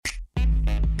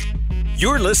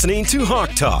You're listening to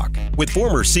Hawk Talk with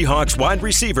former Seahawks wide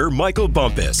receiver Michael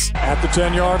Bumpus. At the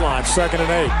 10-yard line, 2nd and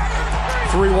 8.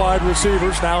 3 wide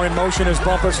receivers now in motion as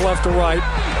Bumpus left to right.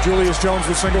 Julius Jones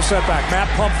with single setback. Matt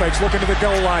pump fakes looking to the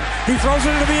goal line. He throws it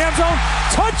into the end zone.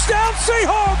 Touchdown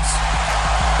Seahawks!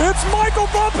 It's Michael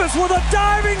Bumpus with a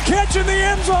diving catch in the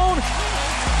end zone.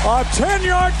 A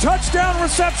 10-yard touchdown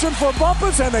reception for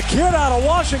Bumpus, and the kid out of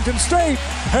Washington State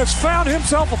has found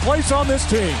himself a place on this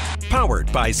team.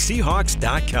 Powered by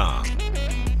Seahawks.com.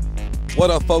 What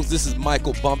up, folks? This is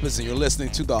Michael Bumpus, and you're listening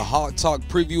to the Hawk Talk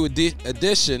preview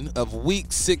edition of Week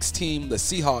 16. The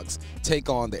Seahawks take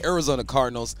on the Arizona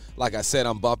Cardinals. Like I said,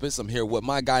 I'm Bumpus. I'm here with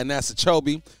my guy, Nasa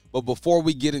Chobe. But before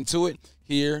we get into it,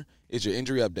 here is your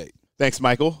injury update. Thanks,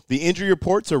 Michael. The injury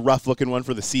report's a rough-looking one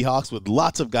for the Seahawks with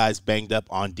lots of guys banged up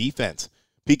on defense.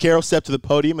 Pete Carroll stepped to the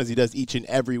podium as he does each and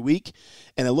every week,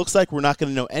 and it looks like we're not going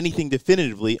to know anything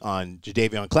definitively on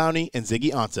Jadeveon Clowney and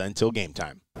Ziggy Ansah until game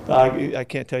time. I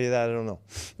can't tell you that. I don't know.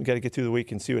 We've got to get through the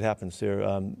week and see what happens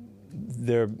there.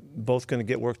 They're both going to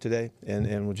get work today,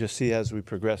 and we'll just see as we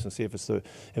progress and see if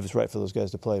it's right for those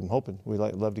guys to play. I'm hoping. We'd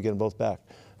love to get them both back,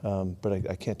 but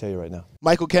I can't tell you right now.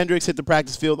 Michael Kendricks hit the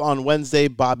practice field on Wednesday.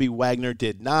 Bobby Wagner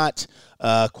did not.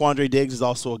 Quandre Diggs is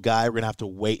also a guy we're going to have to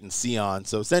wait and see on.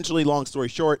 So essentially, long story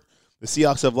short, the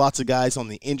Seahawks have lots of guys on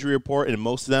the injury report, and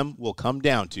most of them will come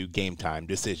down to game-time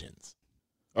decisions.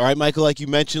 All right, Michael, like you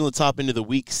mentioned, let's hop into the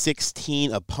Week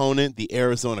 16 opponent, the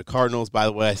Arizona Cardinals. By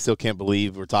the way, I still can't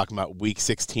believe we're talking about Week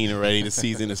 16 already. The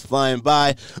season is flying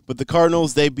by. But the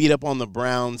Cardinals, they beat up on the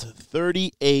Browns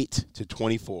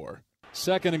 38-24.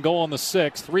 2nd and goal on the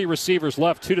 6. 3 receivers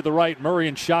left, 2 to the right. Murray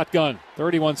in shotgun.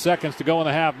 31 seconds to go in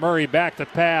the half. Murray back to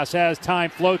pass. Has time.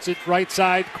 Floats it right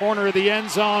side. Corner of the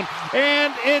end zone.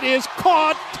 And it is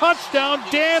caught. Touchdown,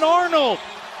 Dan Arnold.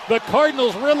 The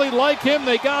Cardinals really like him.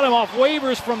 They got him off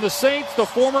waivers from the Saints. The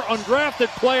former undrafted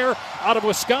player out of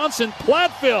Wisconsin,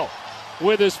 Platteville,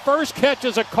 with his first catch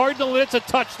as a Cardinal, it's a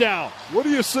touchdown. What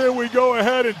do you say we go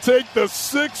ahead and take the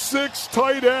 6'6"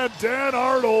 tight end, Dan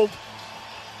Arnold?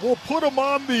 We'll put him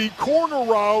on the corner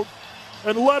route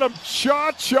and let him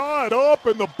cha-cha it up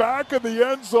in the back of the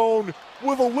end zone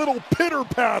with a little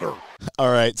pitter-patter.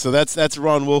 All right, so that's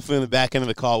Ron Wolf in the back end of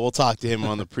the call. We'll talk to him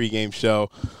on the pregame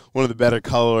show. One of the better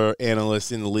color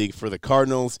analysts in the league for the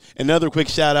Cardinals. Another quick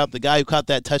shout-out, the guy who caught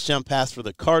that touchdown pass for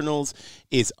the Cardinals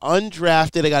is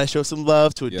undrafted. I got to show some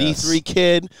love to a D3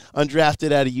 kid,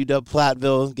 undrafted out of UW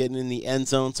Platteville, getting in the end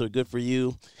zone, so good for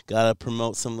you. Got to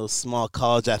promote some of those small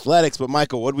college athletics. But,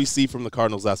 Michael, what did we see from the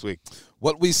Cardinals last week?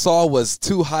 What we saw was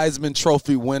 2 Heisman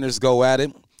Trophy winners go at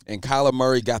it. And Kyler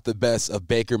Murray got the best of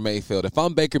Baker Mayfield. If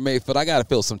I'm Baker Mayfield, I got to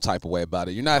feel some type of way about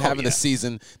it. You're not having the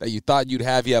season that you thought you'd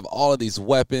have. You have all of these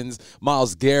weapons.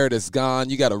 Myles Garrett is gone.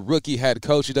 You got a rookie head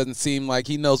coach who doesn't seem like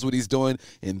he knows what he's doing.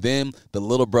 And then the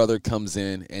little brother comes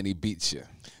in and he beats you.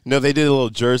 No, they did a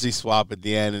little jersey swap at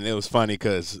the end, and it was funny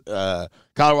because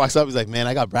Kyler walks up. He's like, man,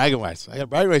 I got bragging rights. I got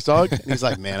bragging rights, dog. And he's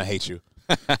like, man, I hate you.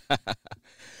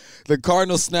 The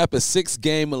Cardinals snap a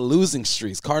 6-game losing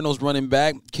streak. Cardinals running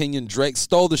back Kenyon Drake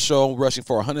stole the show, rushing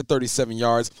for 137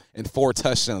 yards and 4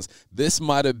 touchdowns. This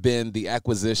might have been the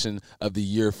acquisition of the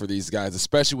year for these guys,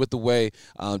 especially with the way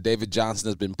David Johnson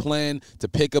has been playing. To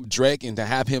pick up Drake and to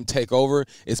have him take over,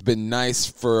 it's been nice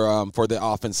for the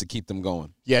offense to keep them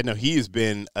going. Yeah, no, he has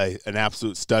been an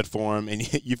absolute stud for him, and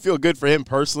you feel good for him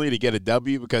personally to get a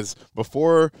W because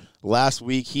before last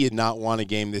week he had not won a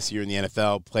game this year in the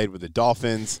NFL, played with the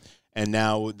Dolphins, and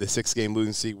now the 6-game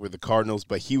losing streak with the Cardinals,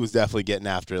 but he was definitely getting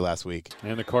after it last week.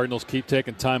 And the Cardinals keep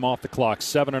taking time off the clock.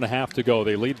 7.5 to go.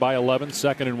 They lead by 11,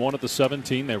 2nd and 1 at the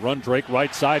 17. They run Drake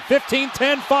right side. 15,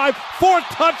 10, 5. 4th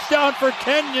touchdown for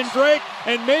Kenyon Drake,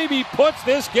 and maybe puts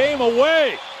this game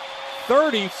away.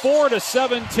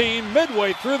 34-17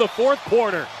 midway through the 4th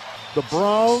quarter. The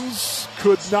Browns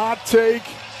could not take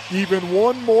even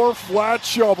one more flat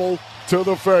shovel to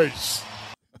the face.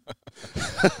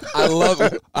 I love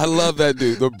it. I love that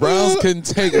dude. The Browns can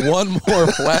take one more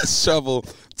flat shovel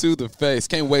to the face.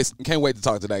 Can't wait to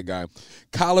talk to that guy.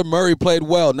 Kyler Murray played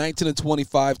well,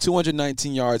 19-25,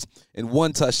 219 yards and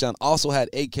 1 touchdown. Also had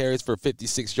 8 carries for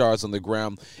 56 yards on the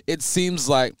ground. It seems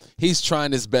like he's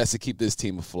trying his best to keep this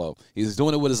team afloat. He's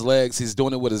doing it with his legs. He's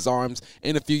doing it with his arms.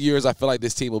 In a few years, I feel like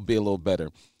this team will be a little better.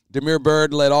 Damiere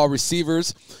Byrd led all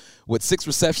receivers with 6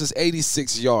 receptions,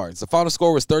 86 yards. The final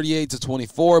score was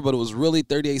 38-24, but it was really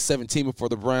 38-17 before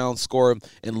the Browns scored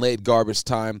in late garbage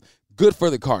time. Good for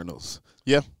the Cardinals.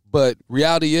 Yeah. But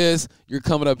reality is you're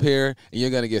coming up here and you're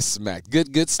going to get smacked.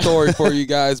 Good story for you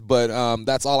guys, but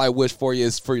that's all I wish for you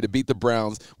is for you to beat the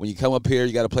Browns. When you come up here,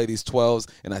 you got to play these 12s,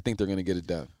 and I think they're going to get it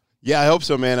done. Yeah, I hope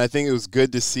so, man. I think it was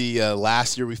good to see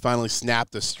last year we finally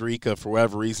snapped the streak of, for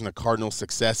whatever reason, a Cardinals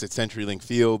success at CenturyLink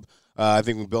Field. I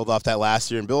think we built off that last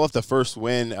year and built off the first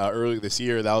win earlier this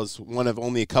year. That was one of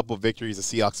only a couple of victories the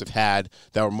Seahawks have had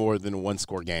that were more than a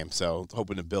one-score game. So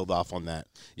hoping to build off on that.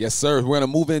 Yes, sir. We're going to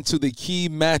move into the key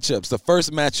matchups. The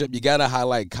first matchup, you got to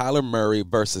highlight Kyler Murray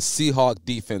versus Seahawks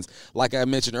defense. Like I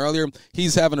mentioned earlier,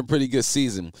 he's having a pretty good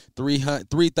season.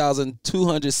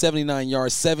 3,279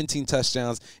 yards, 17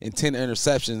 touchdowns, and 10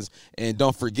 interceptions. And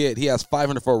don't forget, he has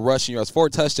 504 rushing yards, 4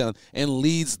 touchdowns, and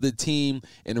leads the team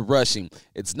in rushing.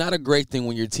 It's not a great thing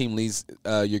when your team leads,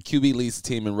 your QB leads the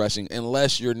team in rushing,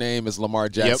 unless your name is Lamar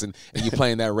Jackson and you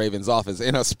play in that Ravens offense.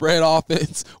 In a spread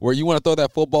offense where you want to throw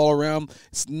that football around,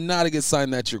 it's not a good sign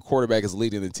that your quarterback is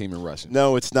leading the team in rushing.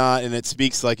 No, it's not, and it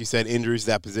speaks, like you said, injuries to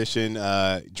that position.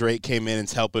 Drake came in and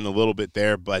is helping a little bit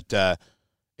there, but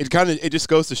it just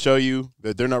goes to show you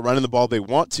that they're not running the ball they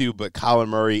want to, but Kyler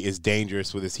Murray is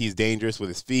dangerous with he's dangerous with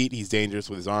his feet, he's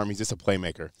dangerous with his arm, he's just a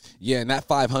playmaker. Yeah, and that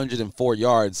 504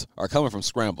 yards are coming from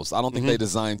scrambles. I don't think they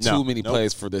designed too many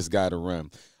plays for this guy to run.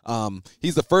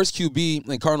 He's the first QB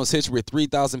in Cardinals history with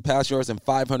 3,000 pass yards and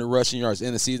 500 rushing yards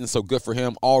in the season, so good for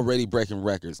him, already breaking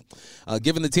records.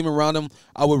 Given the team around him,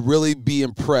 I would really be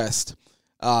impressed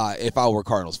if I were a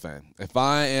Cardinals fan. If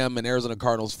I am an Arizona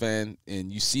Cardinals fan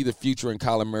and you see the future in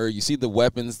Kyler Murray, you see the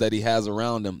weapons that he has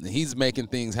around him, and he's making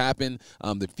things happen,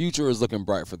 the future is looking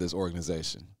bright for this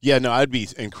organization. Yeah, no, I'd be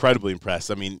incredibly impressed.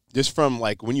 I mean, just from,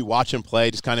 like, when you watch him play,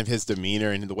 just kind of his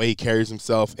demeanor and the way he carries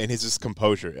himself and his just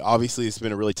composure. Obviously, it's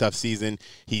been a really tough season.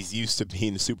 He's used to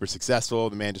being super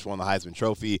successful. The man just won the Heisman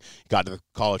Trophy, got to the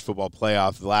college football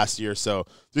playoff last year. So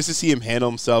just to see him handle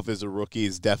himself as a rookie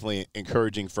is definitely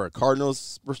encouraging for a Cardinals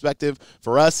perspective.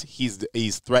 For us,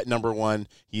 he's threat number one.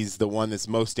 He's the one that's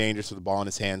most dangerous with the ball in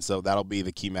his hands, so that'll be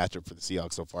the key matchup for the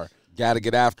Seahawks so far. Got to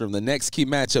get after him. The next key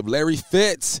matchup, Larry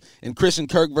Fitz and Christian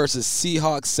Kirk versus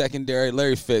Seahawks secondary.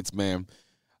 Larry Fitz, man,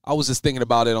 I was just thinking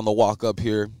about it on the walk up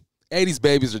here. 80s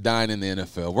babies are dying in the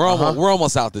NFL. We're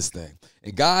almost out this thing.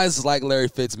 And guys like Larry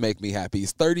Fitz make me happy.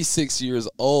 He's 36 years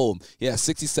old. He has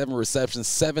 67 receptions,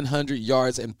 700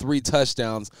 yards, and 3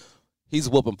 touchdowns. He's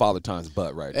whooping Father Time's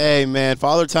butt right now. Hey, man,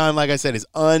 Father Time, like I said, is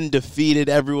undefeated.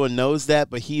 Everyone knows that,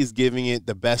 but he's giving it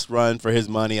the best run for his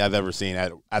money I've ever seen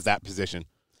at that position.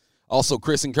 Also,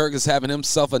 Christian Kirk is having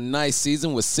himself a nice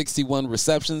season with 61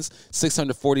 receptions,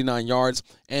 649 yards,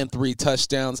 and 3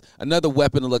 touchdowns. Another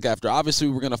weapon to look after. Obviously,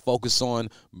 we're going to focus on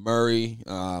Murray,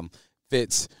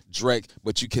 Fitz, Drake,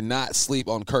 but you cannot sleep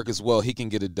on Kirk as well. He can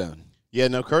get it done. Yeah,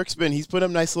 no, he's put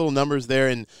up nice little numbers there,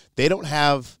 and they don't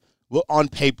have – well, on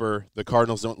paper, the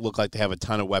Cardinals don't look like they have a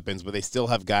ton of weapons, but they still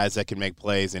have guys that can make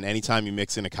plays. And anytime you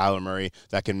mix in a Kyler Murray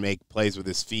that can make plays with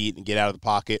his feet and get out of the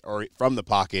pocket or from the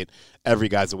pocket, every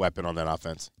guy's a weapon on that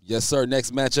offense. Yes, sir.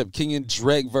 Next matchup, Kenyon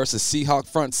Drake versus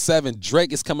Seahawks front 7.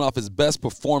 Drake is coming off his best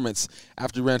performance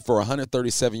after he ran for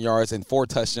 137 yards and 4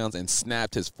 touchdowns and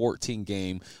snapped his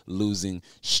 14-game losing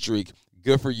streak.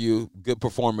 Good for you, good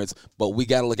performance, but we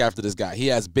got to look after this guy. He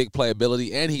has big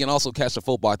playability, and he can also catch the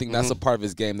football. I think that's a part of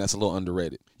his game that's a little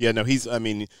underrated. Yeah, no,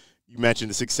 you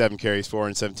mentioned the 6-7 carries,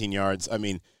 417 yards. I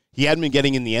mean, he hadn't been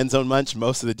getting in the end zone much.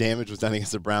 Most of the damage was done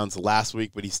against the Browns last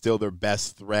week, but he's still their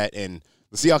best threat. And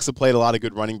the Seahawks have played a lot of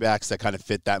good running backs that kind of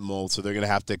fit that mold, so they're going to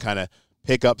have to kind of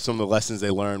pick up some of the lessons they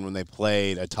learned when they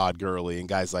played a Todd Gurley and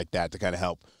guys like that to kind of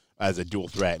help as a dual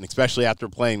threat. And especially after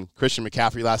playing Christian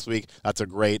McCaffrey last week, that's a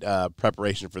great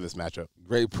preparation for this matchup.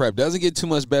 Great prep. Doesn't get too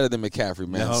much better than McCaffrey,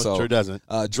 man. No, sure doesn't.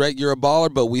 Drake, you're a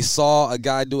baller, but we saw a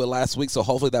guy do it last week, so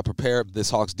hopefully that prepared this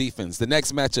Hawks defense. The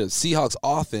next matchup, Seahawks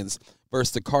offense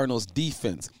versus the Cardinals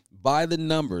defense. By the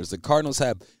numbers, the Cardinals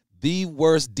have the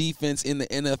worst defense in the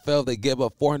NFL. They give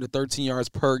up 413 yards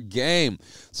per game.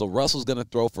 So Russell's going to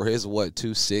throw for his,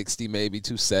 260, maybe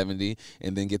 270,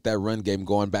 and then get that run game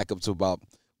going back up to about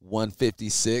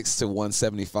 156 to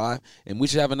 175, and we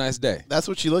should have a nice day. That's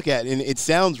what you look at, and it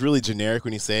sounds really generic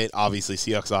when you say it. Obviously,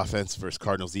 Seahawks offense versus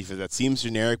Cardinals defense, that seems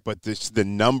generic, but the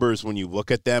numbers when you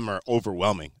look at them are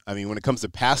overwhelming. I mean, when it comes to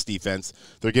pass defense,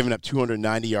 they're giving up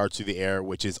 290 yards through the air,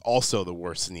 which is also the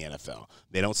worst in the NFL.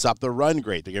 They don't stop the run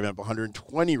great. They're giving up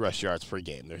 120 rush yards per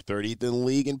game. They're 30th in the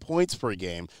league in points per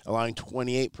game, allowing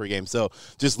 28 per game. So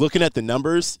just looking at the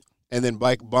numbers. And then,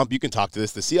 Bump, you can talk to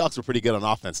this. The Seahawks are pretty good on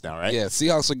offense now, right? Yeah,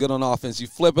 Seahawks are good on offense. You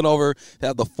flip it over, they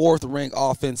have the 4th-ranked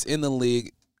offense in the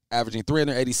league, averaging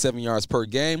 387 yards per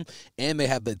game, and they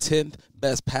have the 10th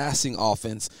best passing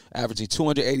offense, averaging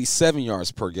 287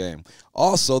 yards per game.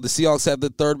 Also, the Seahawks have the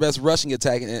 3rd best rushing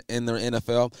attack in the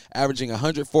NFL, averaging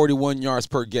 141 yards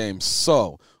per game.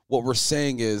 So, what we're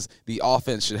saying is the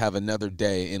offense should have another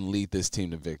day and lead this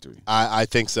team to victory. I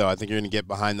think so. I think you're going to get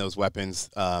behind those weapons.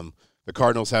 The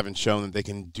Cardinals haven't shown that they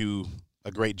can do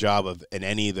a great job of in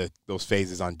any of those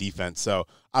phases on defense. So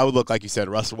I would look, like you said,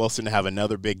 Russell Wilson to have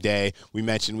another big day. We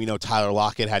know Tyler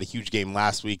Lockett had a huge game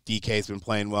last week. DK's been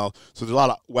playing well. So there's a lot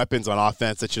of weapons on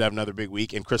offense that should have another big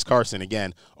week. And Chris Carson,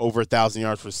 again, over 1,000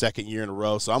 yards for the second year in a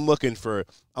row. So I'm looking for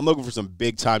some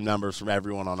big time numbers from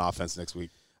everyone on offense next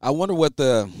week. I wonder what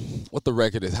the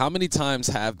record is. How many times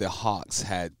have the Hawks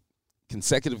had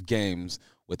consecutive games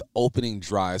with opening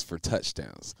drives for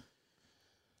touchdowns?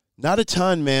 Not a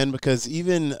ton, man, because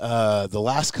even the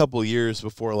last couple of years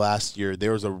before last year,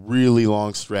 there was a really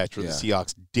long stretch where the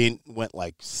Seahawks went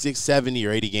like 70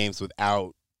 or 80 games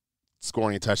without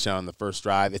scoring a touchdown on the first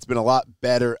drive. It's been a lot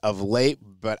better of late,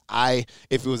 but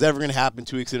if it was ever going to happen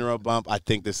 2 weeks in a row bump, I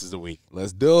think this is the week.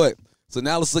 Let's do it. So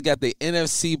now let's look at the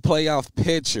NFC playoff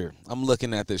picture. I'm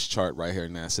looking at this chart right here,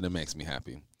 Nass, and it makes me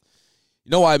happy. You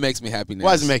know why it makes me happy, Nass?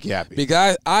 Why does it make you happy?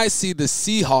 Because I see the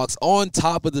Seahawks on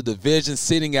top of the division,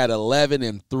 sitting at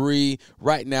 11-3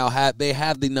 right now. They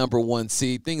have the number 1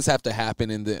 seed. Things have to happen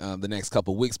in the next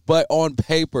couple of weeks, but on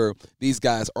paper, these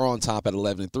guys are on top at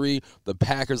 11-3. The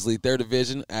Packers lead their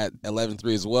division at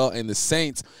 11-3 as well, and the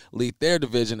Saints lead their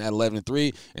division at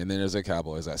 11-3. And then there's the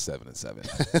Cowboys at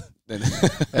 7-7.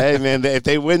 Hey, man, if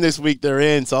they win this week, they're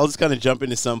in. So I'll just kind of jump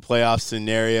into some playoff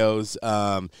scenarios.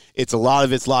 It's a lot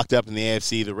of it's locked up in the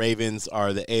AFC. The Ravens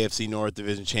are the AFC North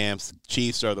Division champs. The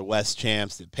Chiefs are the West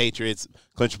champs. The Patriots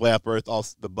clinch playoff berth.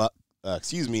 Also,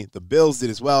 the Bills did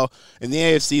as well. In the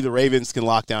AFC, the Ravens can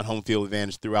lock down home field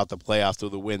advantage throughout the playoffs to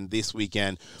the win this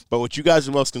weekend. But what you guys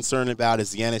are most concerned about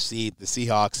is the NFC, the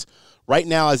Seahawks. Right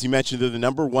now, as you mentioned, they're the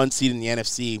number 1 seed in the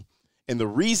NFC. And the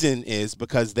reason is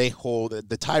because they hold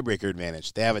the tiebreaker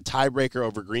advantage. They have a tiebreaker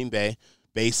over Green Bay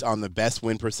based on the best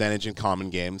win percentage in common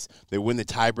games. They win the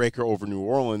tiebreaker over New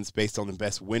Orleans based on the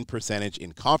best win percentage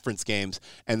in conference games.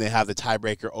 And they have the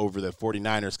tiebreaker over the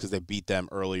 49ers because they beat them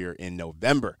earlier in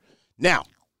November. Now,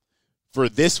 for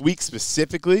this week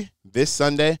specifically, this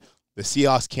Sunday, the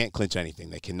Seahawks can't clinch anything.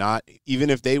 They cannot, even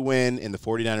if they win and the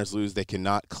 49ers lose, they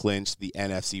cannot clinch the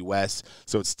NFC West.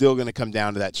 So it's still going to come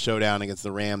down to that showdown against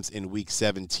the Rams in Week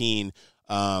 17.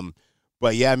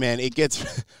 But, yeah, man,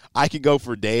 I could go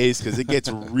for days because it gets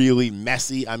really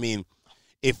messy. I mean,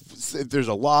 if there's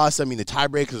a loss, the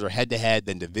tiebreakers are head-to-head,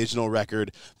 then divisional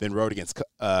record, then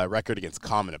record against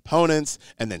common opponents,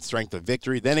 and then strength of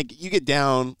victory. Then you get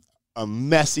down a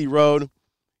messy road.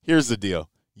 Here's the deal.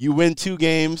 You win 2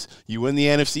 games, you win the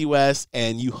NFC West,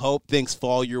 and you hope things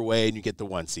fall your way and you get the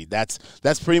 1 seed. That's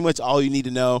pretty much all you need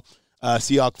to know.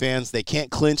 Seahawks fans, they can't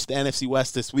clinch the NFC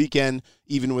West this weekend,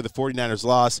 even with the 49ers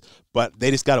loss, but they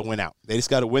just got to win out. They just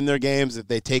got to win their games. If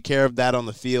they take care of that on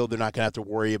the field, they're not going to have to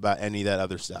worry about any of that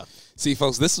other stuff. See,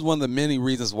 folks, this is one of the many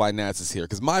reasons why Nats is here,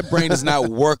 because my brain does not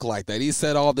work like that. He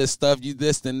said all this stuff, you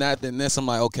this, then that, then this. I'm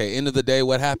like, okay, end of the day,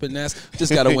 what happened, Nats?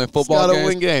 Just got to win football games.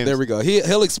 Win games. There we go.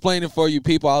 He'll explain it for you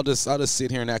people. I'll just sit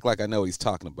here and act like I know what he's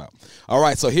talking about. All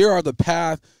right, so here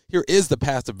is the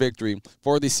path to victory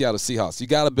for the Seattle Seahawks. You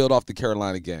got to build off the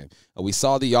Carolina game. We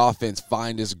saw the offense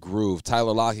find its groove.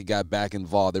 Tyler Lockett got back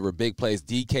involved. There were big plays.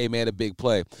 DK made a big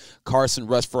play. Carson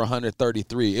rushed for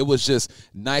 133. It was just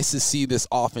nice to see this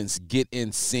offense get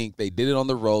in sync. They did it on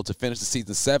the road to finish the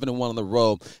season 7-1 on the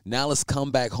road. Now let's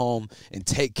come back home and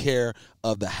take care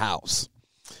of the house.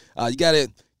 You got to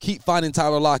keep finding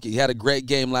Tyler Lockett. He had a great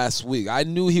game last week. I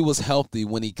knew he was healthy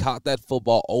when he caught that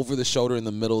football over the shoulder in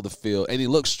the middle of the field, and he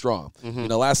looked strong. Mm-hmm.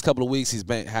 The last couple of weeks he's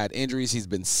had injuries. He's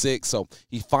been sick, so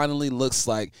he finally looks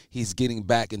like he's getting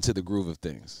back into the groove of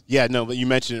things. Yeah, no, but you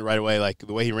mentioned it right away, like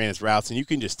the way he ran his routes, and you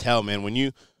can just tell, man,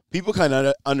 when people kind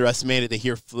of underestimate it. They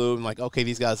hear flu and like, okay,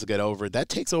 these guys will get over it. That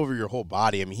takes over your whole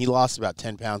body. He lost about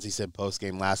 10 pounds, he said,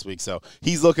 post-game last week. So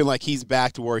he's looking like he's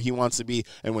back to where he wants to be.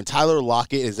 And when Tyler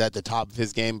Lockett is at the top of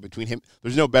his game, between him,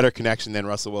 there's no better connection than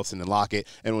Russell Wilson and Lockett.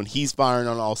 And when he's firing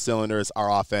on all cylinders, our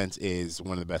offense is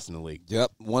one of the best in the league.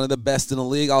 Yep, one of the best in the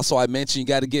league. Also, I mentioned you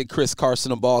got to get Chris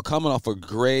Carson a ball coming off a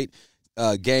great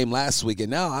game last week,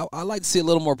 and now I like to see a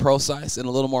little more Procise and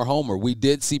a little more Homer. We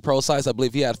did see Procise. I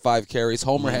believe he had 5 carries.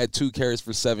 Homer had 2 carries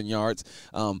for 7 yards.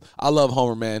 I love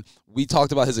Homer, man. We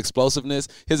talked about his explosiveness.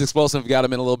 His explosive got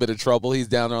him in a little bit of trouble. He's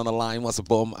down there on the line, wants to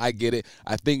boom. I get it.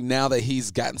 I think now that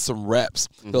he's gotten some reps,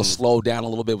 he'll slow down a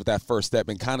little bit with that first step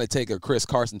and kind of take a Chris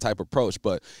Carson type approach.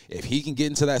 But if he can get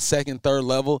into that second, third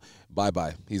level,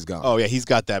 bye-bye. He's gone. Oh, yeah, he's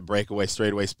got that breakaway,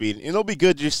 straightaway speed. And it'll be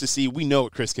good just to see. We know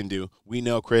what Chris can do. We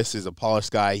know Chris is a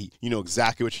polished guy. You know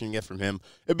exactly what you're going to get from him.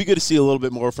 It'd be good to see a little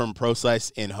bit more from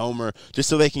Procise and Homer just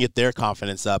so they can get their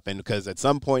confidence up. And because at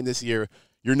some point this year,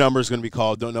 your number is going to be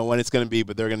called. Don't know when it's going to be,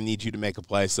 but they're going to need you to make a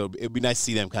play. So it'd be nice to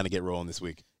see them kind of get rolling this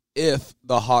week. If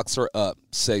the Hawks are up,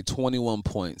 say 21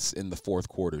 points in the fourth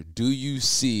quarter, do you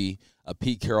see a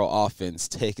Pete Carroll offense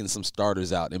taking some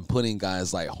starters out and putting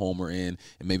guys like Homer in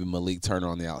and maybe Malik Turner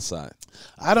on the outside?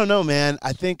 I don't know, man.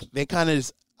 I think they kind of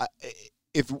just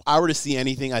if I were to see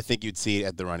anything, I think you'd see it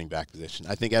at the running back position.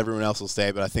 I think everyone else will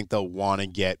stay, but I think they'll want to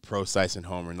get Prosise and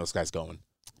Homer and those guys going.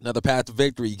 Another path to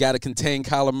victory. You got to contain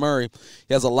Kyler Murray.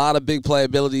 He has a lot of big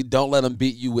playability. Don't let him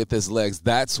beat you with his legs.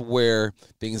 That's where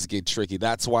things get tricky.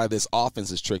 That's why this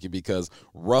offense is tricky, because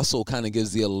Russell kind of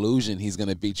gives the illusion he's going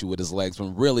to beat you with his legs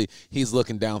when really he's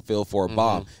looking downfield for a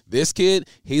bomb. This kid,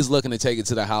 he's looking to take it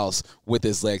to the house with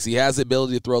his legs. He has the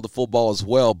ability to throw the football as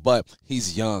well, but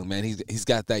he's young, man. He's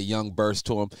got that young burst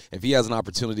to him. If he has an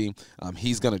opportunity,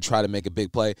 he's going to try to make a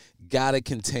big play. Got to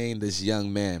contain this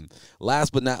young man.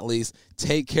 Last but not least,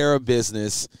 take care of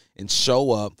business and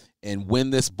show up and win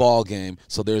this ball game.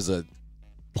 So there's a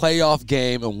playoff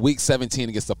game in Week 17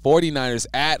 against the 49ers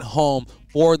at home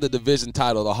for the division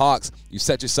title. The Hawks, you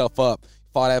set yourself up,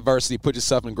 fought adversity, put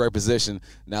yourself in a great position.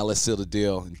 Now let's seal the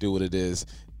deal and do what it is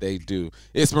they do.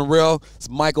 It's been real. It's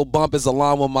Michael Bumpus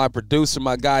along with my producer,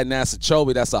 my guy, Nasa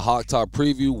Chobe. That's a Hawk Talk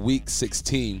preview, Week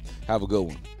 16. Have a good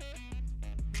one.